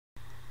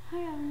Hi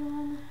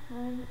everyone,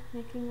 I'm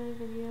making my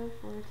video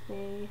for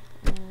today,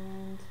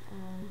 and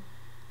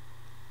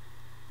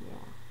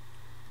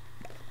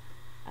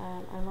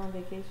I'm on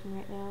vacation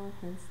right now,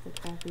 hence the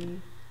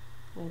crappy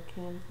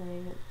webcam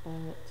thing,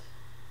 but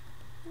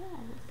yeah,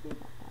 we'll see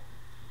about that.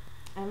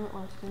 I haven't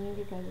watched any of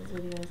your guys'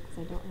 videos because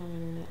I don't have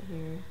internet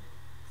here,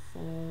 so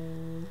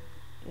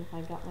if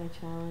I got my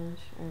challenge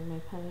or my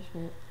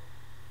punishment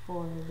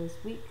for this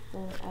week,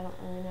 then I don't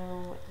really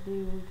know what to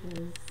do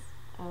because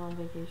I'm on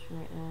vacation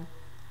right now.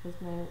 Because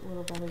my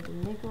little brother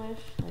didn't make a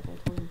wish, like I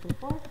told you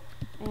before,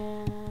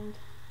 and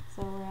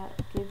so we're at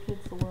Give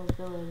Kids the World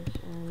Village,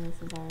 and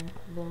this is our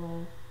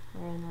villa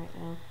we're in right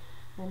now.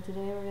 And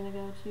today we're going to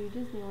go to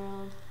Disney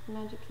World,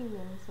 Magic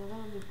Kingdom, so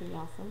that'll be pretty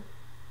awesome.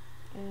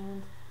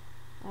 And,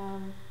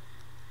 dang,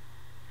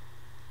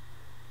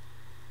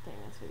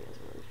 this video is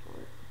really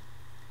short.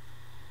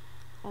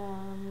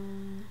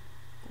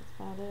 That's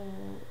about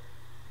it.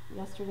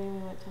 Yesterday we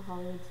went to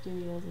Hollywood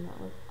Studios, and that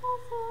was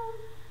awesome!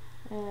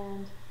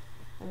 And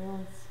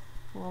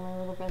my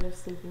little brother's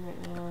sleeping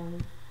right now,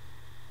 and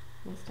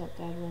my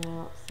stepdad went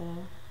out, so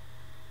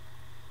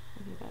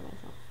I'll be by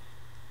myself.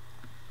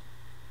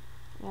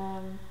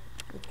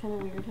 It's kind of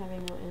weird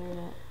having no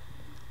internet.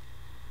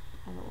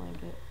 I don't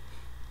like it.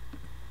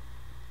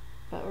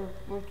 But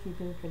we're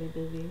keeping pretty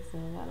busy, so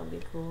that'll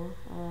be cool.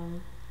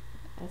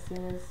 As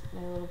soon as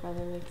my little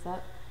brother wakes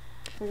up,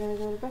 we're gonna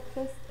go to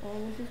breakfast,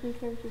 and the Disney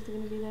characters are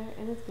gonna be there,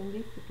 and it's gonna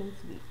be freaking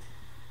sweet.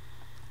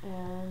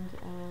 And,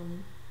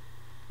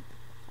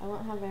 I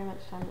won't have very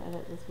much time to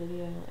edit this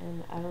video,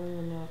 and I don't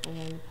even know if I'm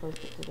going to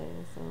post it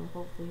today, so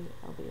hopefully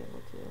I'll be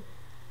able to,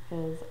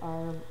 because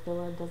our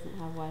villa doesn't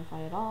have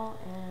Wi-Fi at all,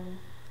 and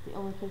the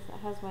only place that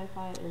has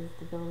Wi-Fi is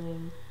the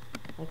building,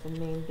 like the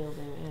main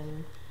building,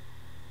 and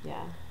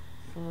yeah,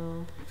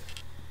 so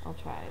I'll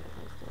try to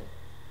post it.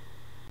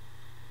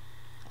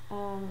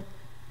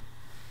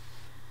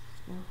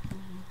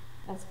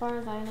 As far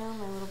as I know,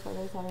 my little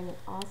brother's having an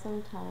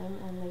awesome time,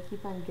 and they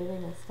keep on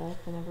giving us stuff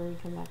whenever we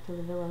come back to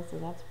the villa, so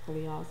that's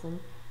pretty awesome.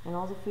 And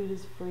all the food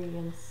is free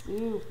and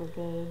super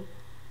good,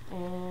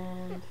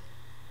 and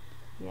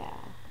yeah,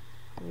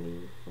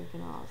 pretty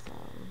freaking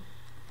awesome.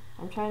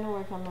 I'm trying to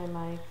work on my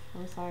mic.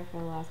 I'm sorry for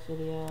the last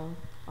video.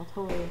 I'll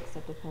totally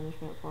accept a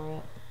punishment for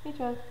it. Hey,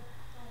 Chuck.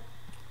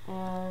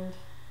 And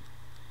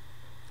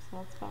so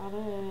that's about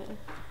it.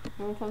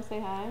 You wanna come say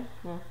hi?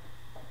 No?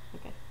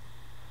 Okay.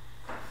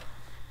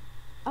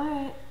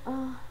 Alright,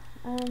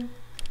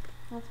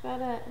 that's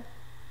about it.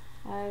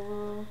 I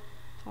will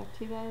talk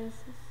to you guys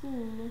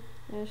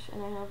soon-ish,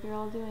 and I hope you're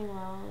all doing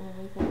well and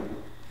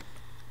everything.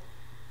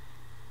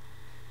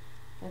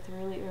 It's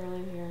really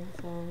early here,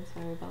 so I'm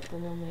sorry about the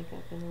no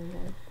makeup and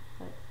everything.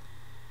 But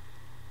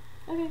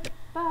okay,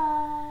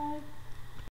 bye!